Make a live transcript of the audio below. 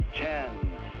10,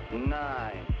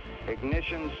 9,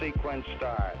 ignition sequence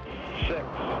start. 6.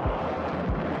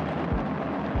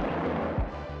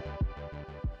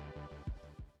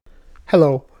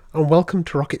 Hello, and welcome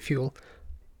to Rocket Fuel,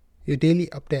 your daily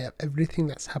update of everything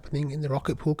that's happening in the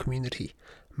Rocket Pool community.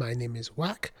 My name is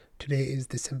Wack. Today is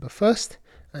December 1st,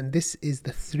 and this is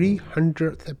the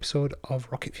 300th episode of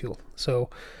Rocket Fuel. So,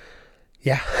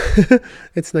 yeah,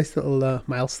 it's a nice little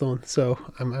milestone, so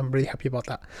I'm really happy about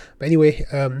that. But anyway,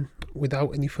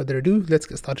 without any further ado, let's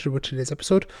get started with today's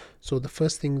episode. So the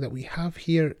first thing that we have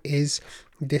here is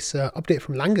this update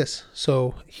from Langus.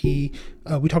 So we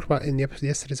talked about in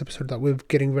yesterday's episode that we're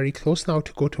getting very close now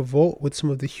to go to vote with some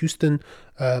of the Houston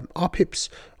RPIPs.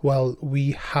 Well,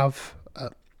 we have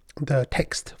the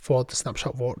text for the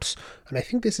snapshot votes, and I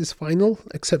think this is final,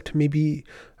 except maybe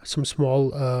some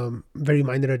small very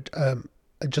minor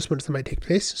adjustments that might take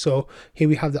place. So here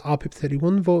we have the RPIP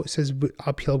 31 vote. It says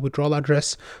RPL withdrawal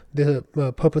address. The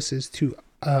purpose is to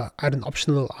add an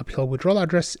optional RPL withdrawal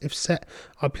address. If set,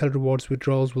 RPL rewards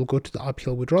withdrawals will go to the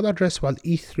RPL withdrawal address, while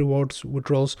ETH rewards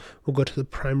withdrawals will go to the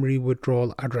primary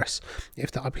withdrawal address. If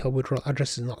the RPL withdrawal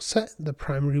address is not set, the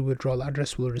primary withdrawal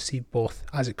address will receive both,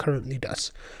 as it currently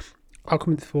does.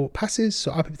 Outcome if the vote passes,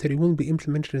 so RPIP 31 will be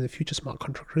implemented in the future smart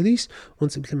contract release.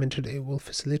 Once implemented, it will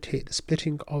facilitate the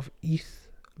splitting of ETH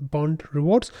bond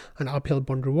rewards and RPL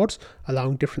bond rewards,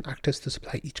 allowing different actors to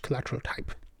supply each collateral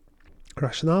type.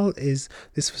 Rationale is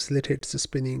this facilitates the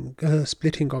splitting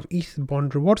of ETH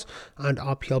bond rewards and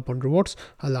RPL bond rewards,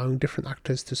 allowing different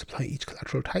actors to supply each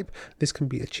collateral type. This can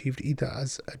be achieved either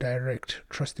as a direct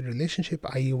trusted relationship,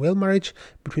 i.e. a whale marriage,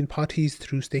 between parties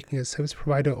through staking as a service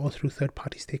provider, or through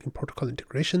third-party staking protocol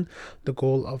integration. The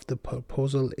goal of the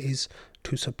proposal is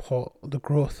to support the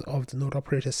growth of the node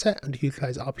operator set and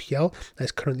utilize RPL that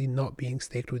is currently not being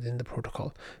staked within the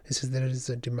protocol. It says there is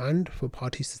a demand for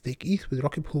parties to stake ETH with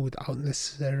Rocket Pool without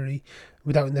necessary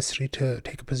to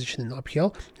take a position in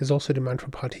RPL. There's also demand for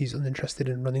parties uninterested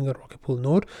in running a Rocket Pool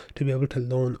node to be able to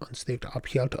loan unstaked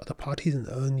RPL to other parties and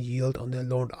earn yield on their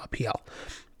loaned RPL.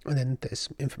 And then there's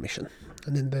information.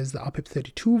 And then there's the RPIP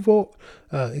 32 vote.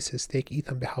 It says stake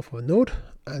ETH on behalf of a node.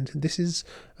 And this is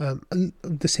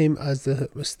the same as the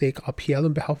stake RPL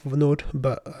on behalf of a node,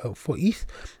 but for ETH.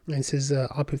 And it says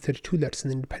RPIP 32 lets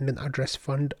an independent address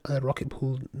fund a Rocket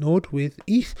Pool node with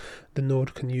ETH. The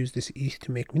node can use this ETH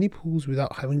to make mini pools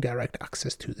without having direct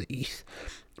access to the ETH.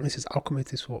 And it says outcome if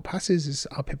this vote passes is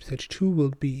RPIP 32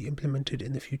 will be implemented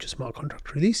in the future smart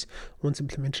contract release. Once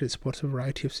implemented, it supports a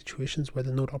variety of situations where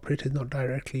the node operator is not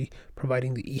directly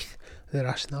providing the ETH. The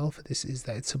rationale for this is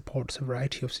that it supports a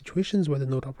variety of situations where the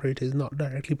node operator is not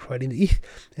directly providing the ETH,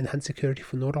 enhance security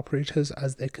for node operators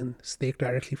as they can stake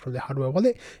directly from their hardware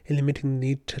wallet, eliminating the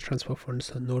need to transfer funds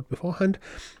to the node beforehand.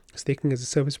 Staking as a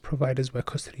service providers where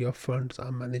custody of funds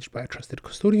are managed by a trusted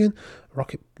custodian,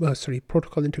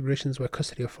 protocol integrations where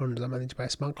custody of funds are managed by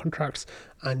smart contracts,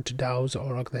 and DAOs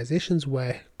or organizations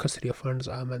where custody of funds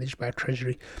are managed by a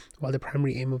treasury. While the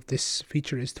primary aim of this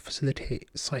feature is to facilitate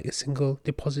site single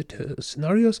depositor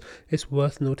scenarios, it's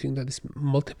worth noting that this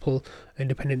multiple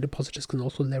independent depositors can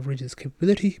also leverage this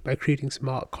capability by creating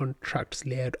smart contracts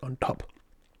layered on top.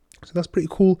 So that's pretty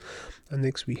cool. And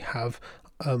next we have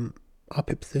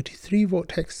RPIP 33 vote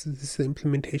text. This is the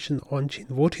implementation on-chain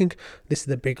voting. This is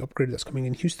the big upgrade that's coming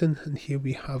in Houston. And here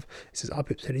we have, it says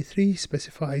RPIP 33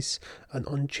 specifies an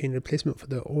on-chain replacement for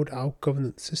the ODAO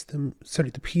governance system, the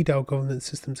PDAO governance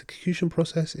systems execution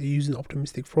process. It uses an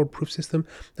optimistic fraud-proof system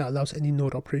that allows any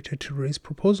node operator to raise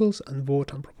proposals and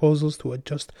vote on proposals to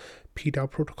adjust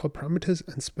PDAO protocol parameters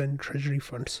and spend treasury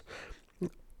funds.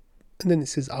 And then it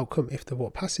says outcome if the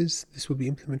vote passes. This will be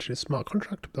implemented as a smart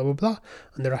contract, blah, blah, blah.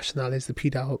 And the rationale is the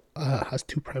PDAO has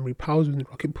two primary powers within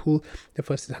Rocket Pool. The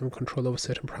first is having control over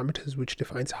certain parameters, which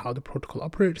defines how the protocol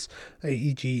operates,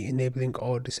 e.g. enabling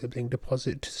or disabling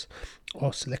deposits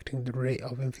or selecting the rate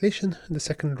of inflation. And the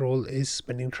second role is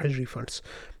spending treasury funds.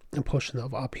 A portion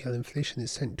of RPL inflation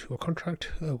is sent to a contract,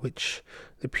 which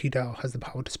the PDAO has the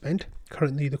power to spend.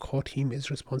 Currently, the core team is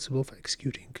responsible for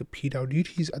executing PDAO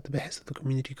duties at the behest of the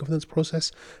community governance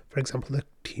process. For example, the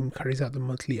team carries out the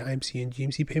monthly IMC and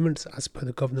GMC payments as per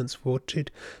the governance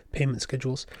voted payment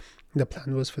schedules. The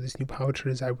plan was for this new power to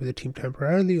reside with the team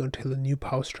temporarily until a new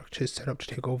power structure is set up to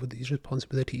take over these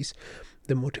responsibilities.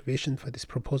 The motivation for this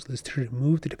proposal is to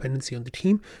remove the dependency on the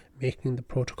team, making the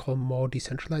protocol more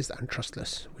decentralized and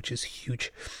trustless, which is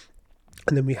huge.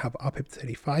 And then we have RPIP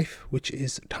 35, which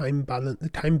is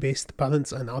time-based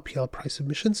balance and RPL price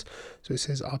submissions. So it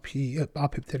says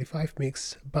RPIP 35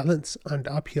 makes balance and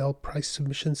RPL price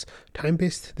submissions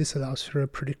time-based. This allows for a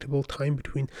predictable time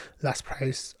between last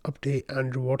price update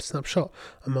and reward snapshot,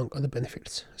 among other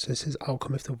benefits. So it says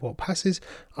outcome if the vote passes.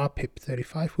 RPIP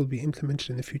 35 will be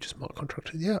implemented in the future smart contract.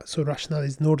 Yeah, so rationale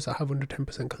is nodes that have under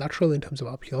 10% collateral in terms of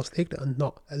RPL staked and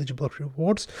not eligible for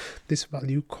rewards. This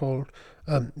value called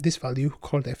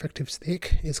the effective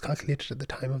stake is calculated at the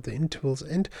time of the interval's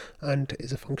end and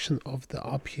is a function of the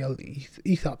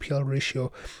ETH RPL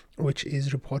ratio, which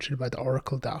is reported by the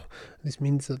Oracle DAO. This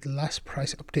means that the last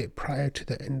price update prior to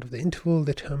the end of the interval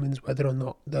determines whether or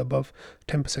not the above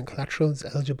 10% collateral is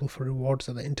eligible for rewards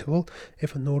at the interval.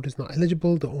 If a node is not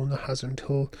eligible, the owner has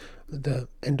until the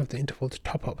end of the interval to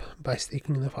top up by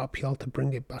staking enough RPL to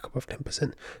bring it back above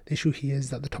 10%. The issue here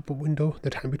is that the top up window, the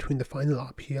time between the final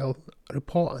RPL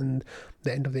report and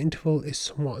the end of the interval, is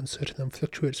somewhat uncertain and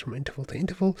fluctuates from interval to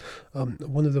interval.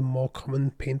 One of the more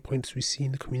common pain points we see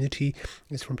in the community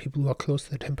is from people who are close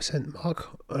to the 10% mark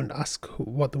and ask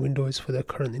what the window is for their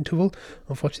current interval.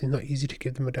 Unfortunately, not easy to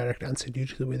give them a direct answer due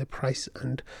to the way the price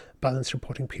and balance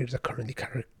reporting periods are currently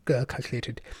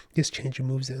calculated. This change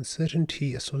removes the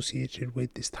uncertainty associated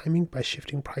with this timing by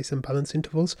shifting price and balance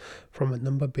intervals from a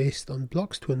number based on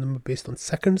blocks to a number based on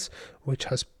seconds, which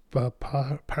has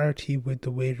parity with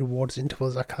the way rewards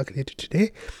intervals are calculated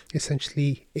today.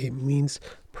 Essentially, it means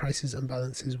prices and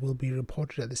balances will be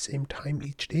reported at the same time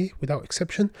each day without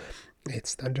exception. It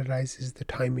standardizes the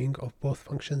timing of both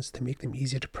functions to make them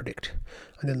easier to predict.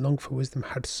 And then Long for Wisdom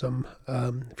had some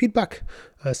feedback.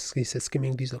 He says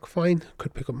skimming these look fine,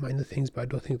 could pick up minor things, but I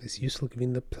don't think this is useful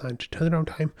given the planned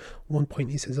turnaround time. One point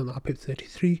he says on RPIP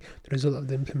 33, the result of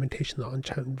the implementation of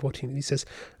on-chat voting. He says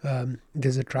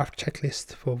there's a draft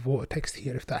checklist for voter text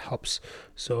here if that helps.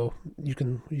 So you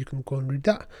can go and read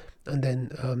that. And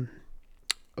then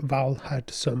Val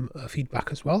had some feedback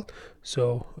as well,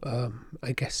 so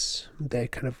I guess they're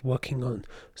kind of working on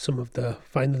some of the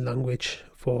final language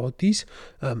for these,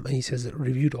 and he says that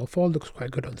reviewed all 4, looks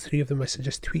quite good on 3 of them. I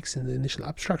suggest tweaks in the initial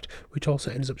abstract, which also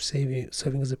ends up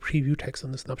serving as a preview text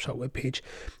on the snapshot webpage.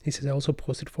 He says I also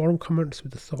posted forum comments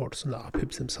with the thoughts on the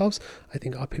RPIPs themselves. I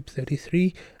think RPIP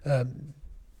 33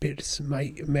 bits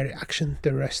might merit action,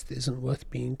 the rest isn't worth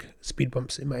being speed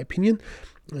bumps in my opinion.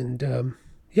 And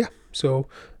yeah, so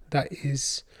that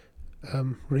is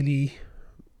really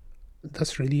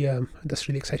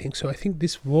exciting. So I think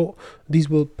these will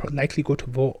likely go to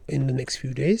vote in the next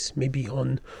few days, maybe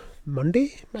on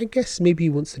Monday, I guess, maybe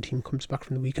once the team comes back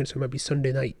from the weekend. So it might be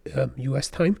Sunday night US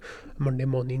time, Monday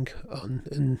morning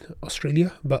in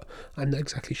Australia, but I'm not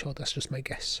exactly sure. That's just my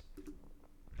guess.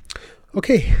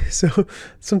 Okay, so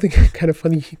something kind of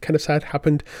funny, kind of sad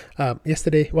happened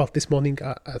this morning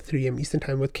at 3 a.m. Eastern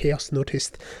time, with Chaos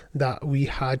noticed that we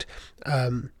had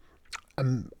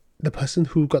the person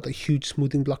who got the huge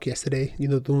smoothing block yesterday,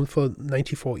 the one for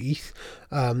 94 ETH,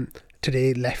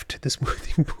 today left the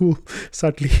smoothing pool,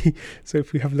 sadly. So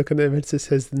if we have a look at the events, it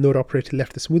says the node operator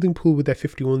left the smoothing pool with their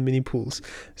 51 mini pools.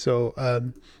 So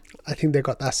I think they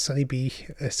got that Sunny B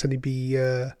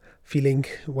feeling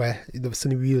where the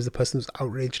Sunny B was the person who's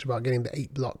outraged about getting the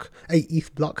 8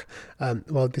 ETH block,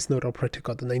 while this node operator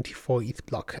got the 94 ETH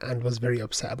block and was very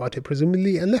upset about it,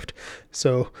 presumably, and left.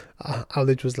 So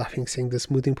Owledge was laughing, saying the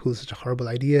smoothing pool is such a horrible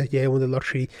idea. Yeah, I won the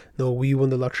lottery. No, we won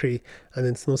the lottery. And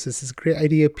then Snow says it's a great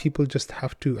idea. People just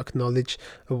have to acknowledge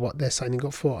what they're signing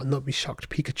up for and not be shocked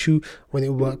Pikachu when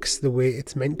it works the way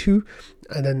it's meant to.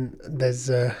 And then there's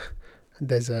a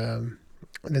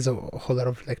whole lot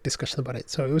of discussion about it.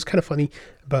 So it was kind of funny,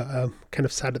 but kind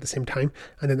of sad at the same time.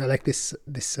 And then I like this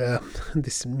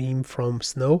meme from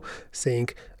Snow saying,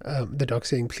 the dog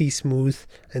saying, please smooth,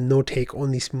 and no take,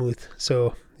 only smooth.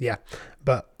 So yeah,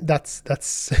 but that's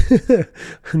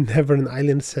Never an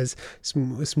Island says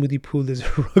smoothie pool is a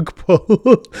rug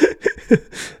pull.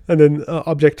 And then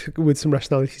Object with some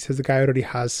rationality says the guy already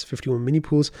has 51 mini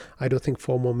pools. I don't think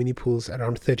 4 more mini pools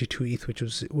around 32 ETH, which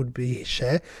would be his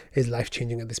share, is life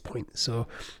changing at this point. So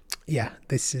yeah,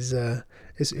 this is it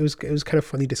was kind of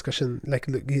funny discussion.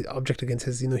 The Object again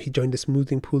says he joined the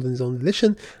smoothing pool in his own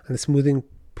volition, and the smoothing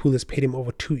pool has paid him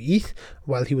over 2 ETH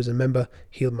while he was a member.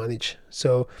 He'll manage.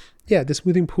 So yeah, the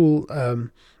smoothing pool,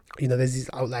 there's these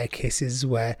outlier cases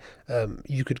where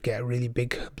you could get a really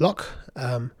big block,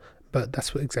 but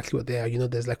that's exactly what they are.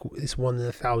 There's this 1 in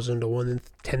 1,000 or 1 in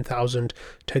 10,000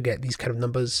 to get these kind of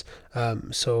numbers.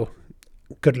 So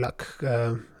good luck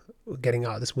getting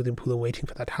out of the smoothing pool and waiting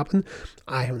for that to happen.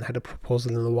 I haven't had a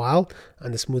proposal in a while,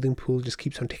 and the smoothing pool just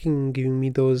keeps on ticking and giving me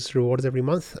those rewards every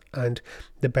month. And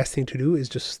the best thing to do is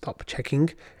just stop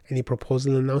checking any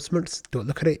proposal announcements. Don't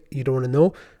look at it. You don't want to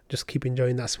know. Just keep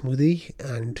enjoying that smoothie,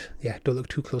 and yeah, don't look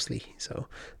too closely. So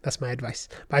that's my advice.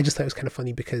 But I just thought it was kind of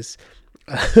funny because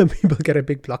people get a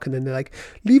big block and then they're like,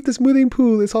 leave the smoothing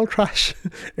pool, it's all trash.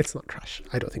 It's not trash.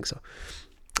 I don't think so.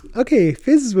 Okay,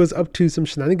 Fizz was up to some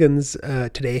shenanigans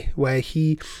today where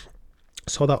he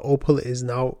saw that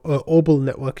Obol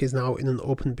network is now in an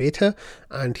open beta,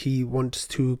 and he wants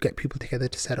to get people together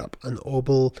to set up an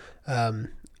Obol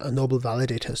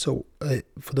validator. So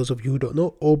for those of you who don't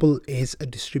know, Obol is a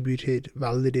distributed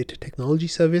validator technology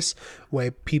service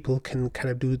where people can kind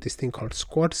of do this thing called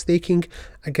squad staking.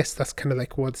 I guess that's kind of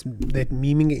like what they're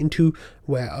memeing it into,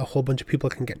 where a whole bunch of people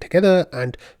can get together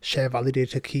and share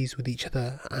validator keys with each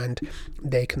other, and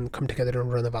they can come together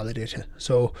and run a validator.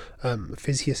 So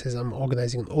Fizz here says, I'm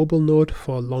organizing an Obol node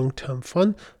for long-term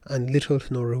fun and little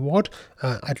to no reward.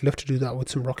 I'd love to do that with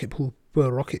some Rocket Pool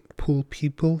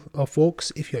people or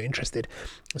folks if you're interested.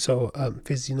 So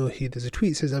Fizz, there's a tweet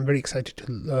that says, I'm very excited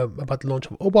about the launch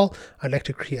of Obol. I'd like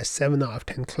to create a 7 out of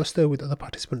 10 cluster with other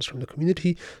participants from the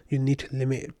community. You need to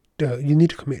commit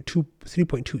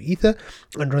 3.2 ether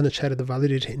and run a share of the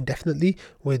validator indefinitely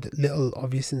with little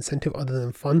obvious incentive other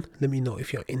than fun. Let me know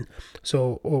if you're in.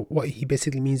 So what he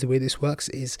basically means, the way this works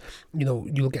is,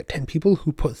 you'll get 10 people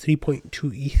who put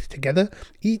 3.2 ETH together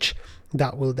each.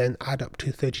 That will then add up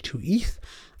to 32 ETH,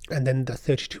 and then the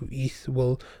 32 ETH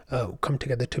will come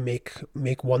together to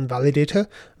make one validator,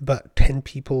 but 10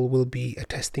 people will be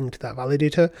attesting to that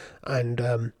validator,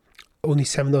 and only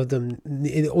seven of them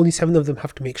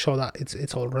have to make sure that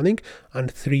it's all running,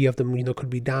 and 3 of them could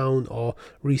be down or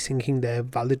resyncing their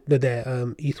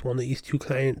ETH1 or ETH2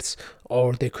 clients,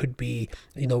 or they could be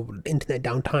internet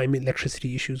downtime,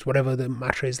 electricity issues, whatever the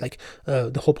matter is. Like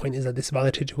the whole point is that this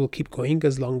validator will keep going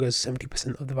as long as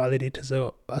 70% of the validators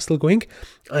are still going,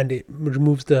 and it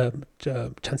removes the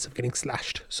chance of getting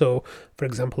slashed. So for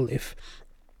example, if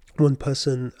one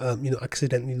person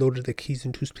accidentally loaded the keys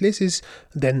in 2 places,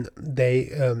 then they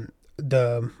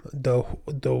the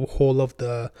whole of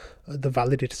the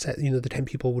validator set, the 10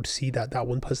 people would see that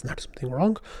one person had something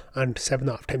wrong, and 7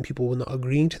 out of 10 people were not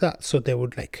agreeing to that, so they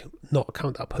would not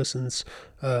count that person's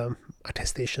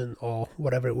attestation or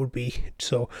whatever it would be.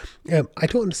 So I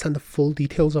don't understand the full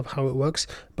details of how it works,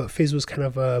 but Fizz was kind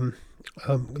of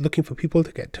looking for people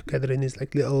to get together in his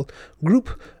little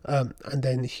group, and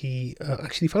then he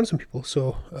actually found some people.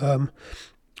 So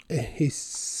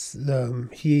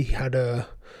he had a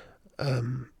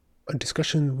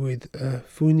discussion with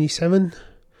Fuyni7.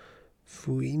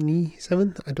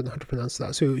 I don't know how to pronounce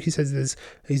that. So he says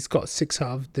he's got 6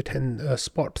 out of the 10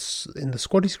 spots in the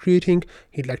squad he's creating.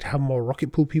 He'd like to have more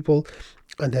Rocket Pool people,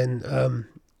 and then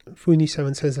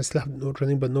Fuyni7 says, I still have a node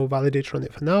running but no validator on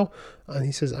it for now, and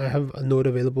he says, I have a node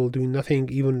available doing nothing,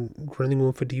 even running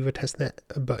one for Diva testnet,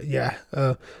 but yeah,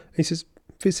 he says,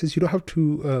 Fizz says, you don't have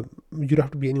to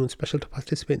be anyone special to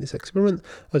participate in this experiment,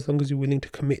 as long as you're willing to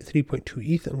commit 3.2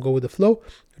 ETH and go with the flow.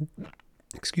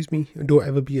 Excuse me, don't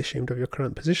ever be ashamed of your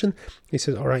current position. He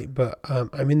says, alright, but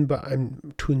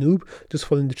I'm too noob, just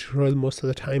following the tutorial most of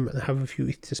the time and have a few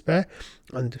ETH to spare.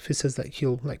 And Fizz says that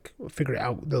he'll figure it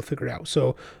out, they'll figure it out.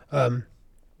 So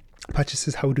Patches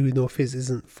says, how do we know Fizz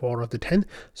isn't 4 of the 10?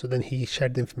 So then he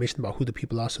shared the information about who the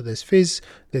people are. So there's Fizz,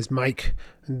 there's Mike,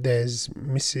 there's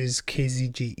Mrs.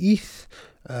 KZG ETH,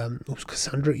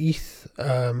 Cassandra ETH,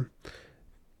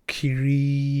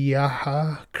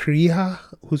 Kriha,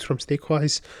 who's from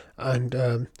Stakewise,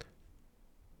 and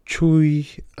Chui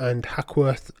and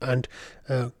Hackworth and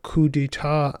Coup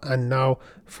d'etat, and now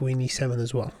Fuyni7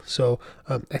 as well. So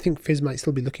I think Fizz might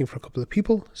still be looking for a couple of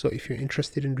people. So if you're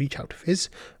interested, reach out to Fizz,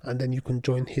 and then you can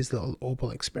join his little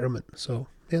Obol experiment. So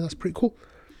yeah, that's pretty cool.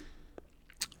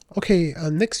 Okay,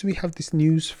 next we have this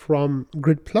news from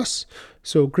Grid Plus.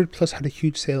 So Grid Plus had a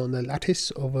huge sale on their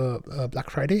Lattice over Black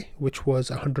Friday, which was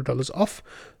 $100 off.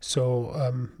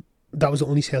 So that was the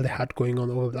only sale they had going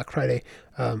on over Black Friday,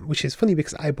 which is funny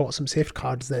because I bought some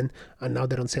safecards then, and now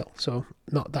they're on sale. So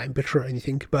not that I'm bitter or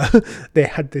anything, but they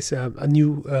had this a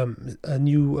new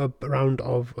round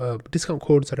of discount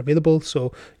codes that are available.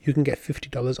 So you can get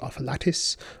 $50 off a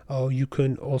Lattice, or you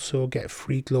can also get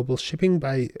free global shipping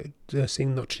by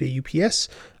saying not today UPS.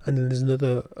 And then there's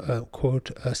another code,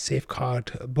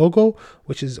 Safecard BOGO,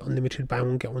 which is unlimited buy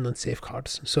one get one on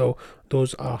safecards. So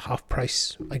those are half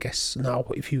price, I guess. Now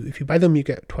if you buy them, you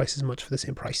get twice as much for the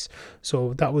same price.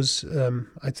 So that was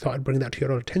I thought I'd bring that to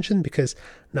your attention, because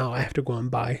now I have to go and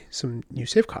buy some new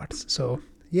safecards. So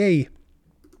yay.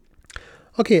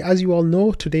 Okay, as you all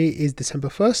know, today is December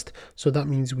 1st, so that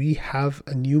means we have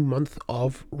a new month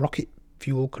of Rocket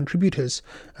Fuel contributors.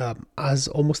 As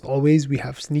almost always, we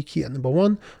have Sneaky at number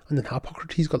 1, and then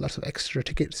Harpocrates got lots of extra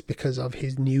tickets because of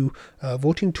his new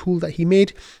voting tool that he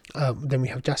made. Then we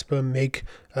have Jasper, Meg,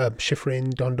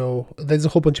 Schifrin, Dondo. There's a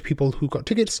whole bunch of people who got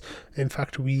tickets. In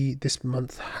fact, we this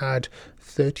month had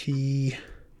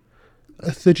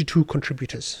 32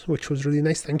 contributors, which was really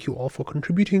nice. Thank you all for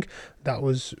contributing. That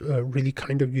was really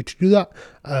kind of you to do that.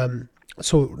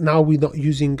 So now we're not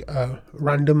using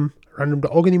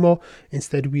random.org anymore.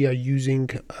 Instead, we are using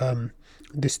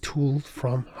this tool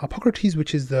from Harpocrates,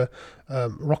 which is the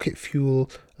Rocket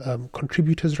Fuel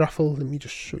contributors raffle. Let me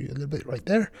just show you a little bit right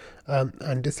there.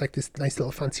 And it's like this nice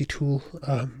little fancy tool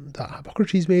that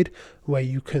Harpocrates made, where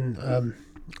you can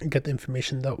get the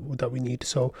information that we need.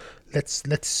 So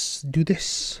let's do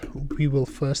this. We will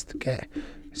first get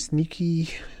Sneaky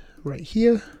right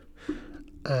here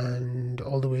and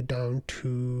all the way down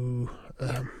to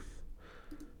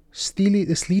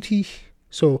Sleety.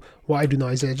 So what I do now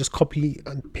is I just copy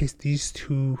and paste these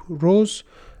two rows.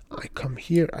 I come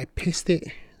here, I paste it.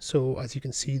 So as you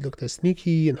can see, look, there's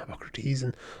Sneaky and Harpocrates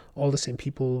and all the same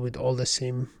people with all the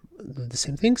same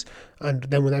things. And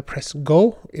then when I press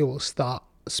go, it will start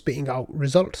spitting out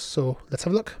results. So let's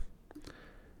have a look.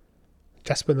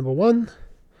 Jasper number 1,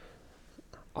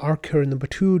 Archer number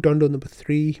 2, Dondo number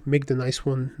 3, Meg the nice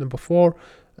one number 4,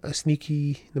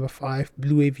 Sneaky number 5,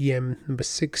 Blue AVM number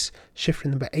 6, Schifrin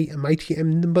number 8, and Mighty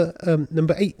M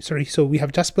number 8. Sorry, so we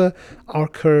have Jasper,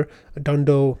 Archer,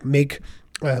 Dondo, Meg,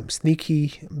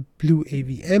 Sneaky, Blue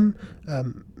AVM,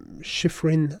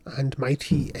 Schifrin, and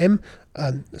Mighty M.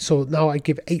 So now I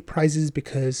give 8 prizes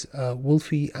because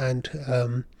Wolfie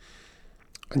and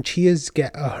Cheers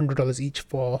get $100 each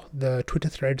for the Twitter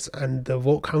threads and the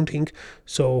vote counting.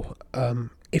 So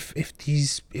if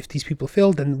these people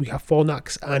fail, then we have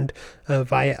Fornax and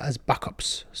Via as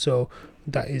backups. So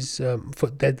that is they're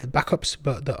the backups,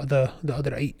 but the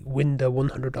other 8 win the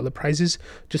 $100 prizes.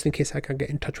 Just in case I can't get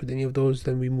in touch with any of those,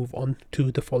 then we move on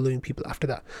to the following people after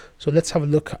that. So let's have a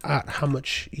look at how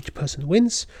much each person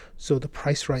wins. So the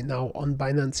price right now on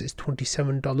Binance is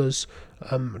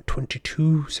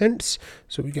 $27.22.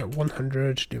 So we get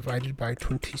 100 divided by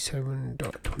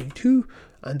 27.22,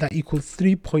 and that equals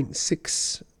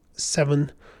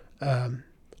 3.67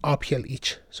 RPL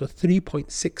each. So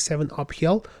 3.67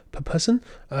 RPL per person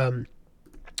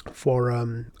for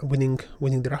winning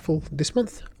the raffle this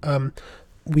month.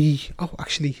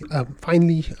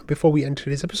 Finally, before we enter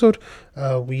this episode,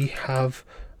 we have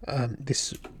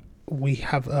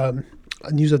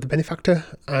news of the benefactor,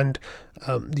 and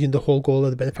the whole goal of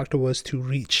the benefactor was to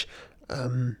reach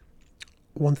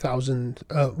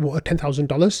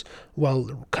 $10,000.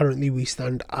 Well, currently we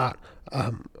stand at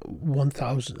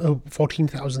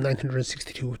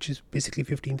 $14,962, which is basically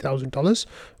 $15,000,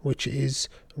 which is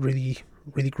really,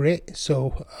 really great.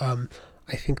 So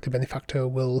I think the benefactor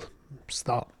will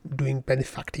start doing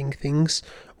benefacting things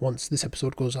once this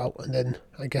episode goes out, and then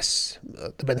I guess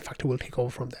the benefactor will take over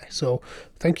from there. So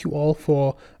thank you all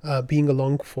for being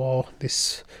along for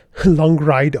this long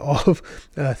ride of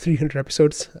 300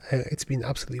 episodes. It's been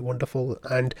absolutely wonderful,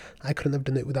 and I couldn't have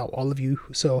done it without all of you.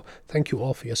 So thank you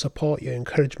all for your support, your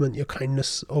encouragement, your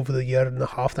kindness over the year and a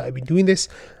half that I've been doing this.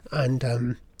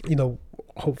 And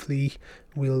hopefully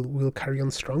we'll carry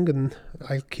on strong, and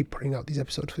I'll keep putting out these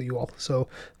episodes for you all. So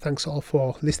thanks all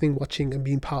for listening, watching, and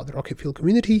being part of the Rocket Fuel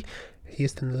community.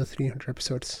 Here's to another 300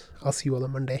 episodes. I'll see you all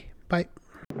on Monday. Bye.